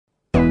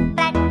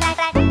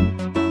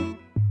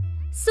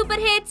Super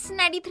hits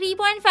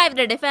 93.5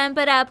 red FM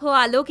पर आप हो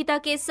आलोकिता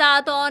के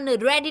साथ ऑन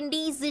रेड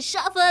इंडीज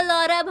शफल।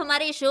 और अब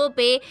हमारे शो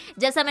पे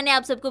जैसा मैंने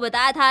आप सबको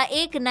बताया था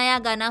एक नया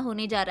गाना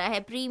होने जा रहा है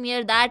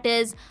प्रीमियर, दैट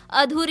इज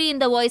अधूरी in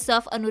the voice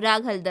of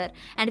Anurag Haldar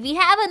and we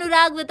have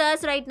Anurag with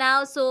us right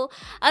now. सो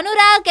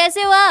अनुराग,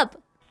 कैसे हो आप?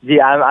 जी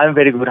I am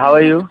very good, how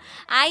are you?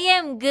 I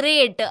am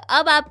great.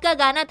 अब आपका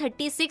गाना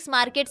 36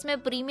 मार्केट्स में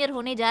प्रीमियर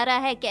होने जा रहा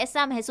है,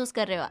 कैसा महसूस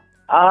कर रहे हो आप?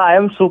 I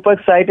am super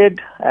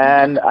excited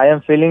and I am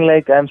feeling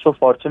like I am so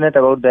fortunate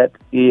about that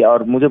कि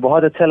और मुझे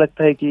बहुत अच्छा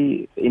लगता है कि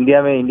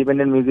इंडिया में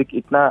इंडिपेंडेंट म्यूजिक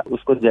इतना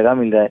उसको जगह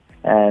मिल रहा है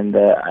and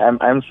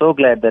I am so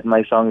glad that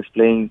my song is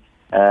playing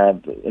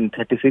in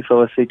 36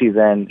 other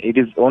cities and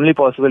it is only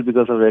possible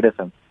because of red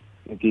FM,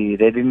 क्योंकि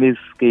रेड इंडीज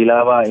के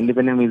अलावा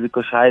इंडिपेंडेंट म्यूजिक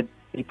को शायद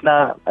इतना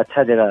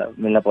अच्छा जगह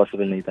मिलना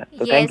पॉसिबल नहीं था।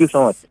 So thank you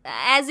so much.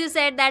 As you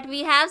said that we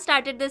have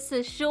started this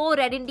show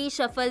Red Indie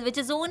Shuffle which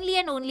is only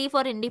and only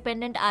for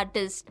independent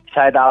artists.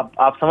 शायद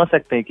आप समझ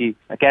सकते हैं कि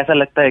कैसा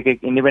लगता है कि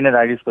इंडिपेंडेंट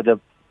आर्टिस्ट को जब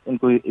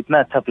उनको इतना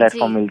अच्छा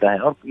प्लेटफॉर्म मिलता है,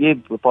 और ये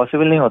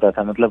पॉसिबल नहीं होता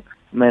था। मतलब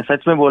मैं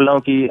सच में बोल रहा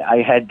हूँ कि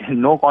I had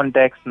no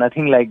contact,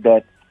 nothing like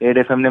that. Red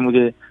FM ने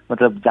मुझे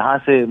मतलब जहाँ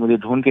से मुझे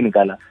ढूंढ के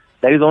निकाला,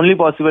 that is only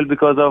possible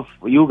because of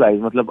you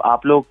guys. मतलब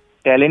आप लोग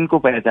टैलेंट को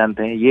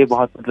पहचानते हैं, ये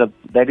बहुत मतलब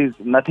that is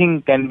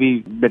nothing can be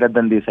better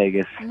than this I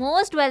guess.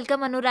 Most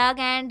welcome Anurag.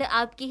 And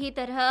आपकी ही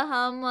तरह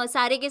हम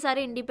सारे के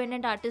सारे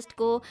इंडिपेंडेंट आर्टिस्ट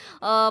को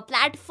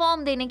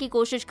प्लेटफॉर्म देने की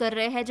कोशिश कर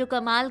रहे हैं, जो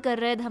कमाल कर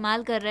रहे हैं,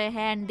 धमाल कर रहे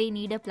हैं and they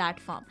need a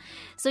platform.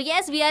 So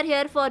yes, we are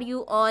here for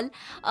you all.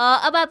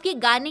 अब आपके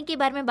गाने के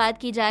बारे में बात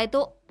की जाए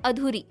तो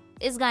अधूरी,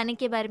 इस गाने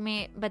के बारे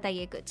में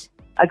बताइए कुछ।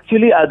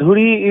 एक्चुअली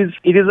अधूरी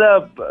it is a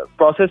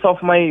process of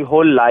my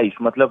whole life.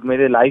 मतलब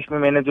मेरे लाइफ में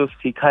मैंने जो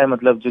सीखा है,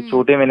 मतलब जो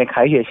चोटें मैंने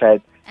खाई है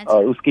शायद,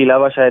 और उसके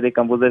अलावा शायद एक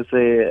कंपोजर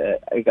से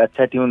एक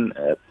अच्छा ट्यून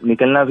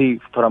निकलना भी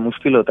थोड़ा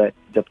मुश्किल होता है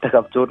जब तक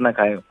आप चोट ना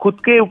खाए। खुद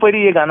के ऊपर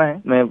ही ये गाना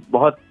है। मैं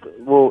बहुत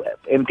वो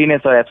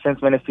एम्प्टीनेस और एब्सेंस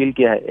मैंने फील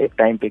किया है एक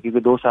टाइम पे, क्योंकि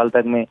 2 साल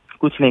तक मैं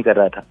कुछ नहीं कर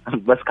रहा था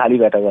बस खाली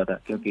बैठा हुआ था,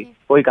 क्योंकि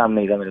कोई काम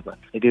नहीं था मेरे पास।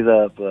 It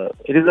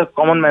is a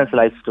common mains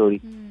life story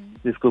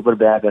जिसके ऊपर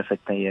बयां कर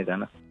सकते हैं ये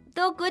गाना।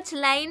 तो कुछ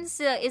लाइंस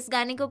इस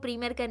गाने को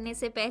प्रीमियर करने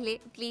से पहले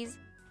प्लीज।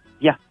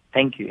 या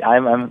thank you, I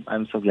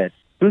am so glad.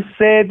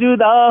 तुझसे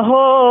जुदा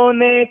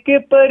होने के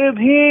पर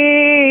भी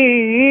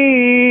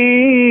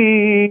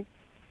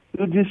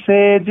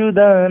तुझसे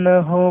जुदा न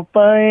हो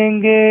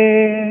पाएंगे,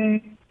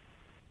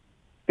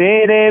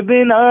 तेरे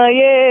बिना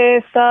ये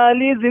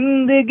सारी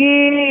जिंदगी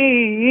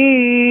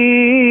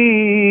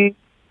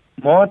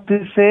मौत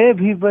से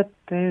भी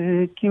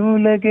बदतर क्यों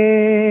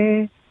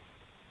लगे।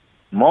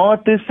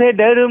 मौत से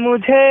डर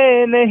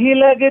मुझे नहीं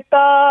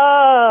लगता,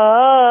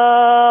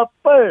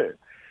 पर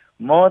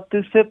मौत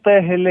से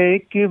पहले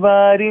की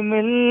बारी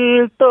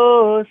मिल तो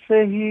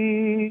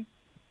सही।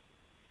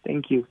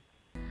 Thank you.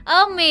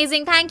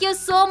 Amazing, thank you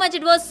so much,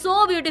 it was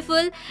so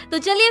beautiful. तो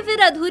चलिए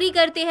फिर अधूरी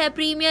करते हैं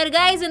premiere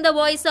guys in the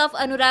voice of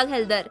Anurag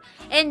Haldar.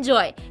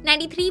 Enjoy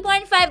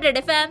 93.5 red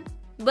FM,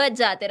 बज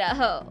जाते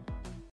रहो।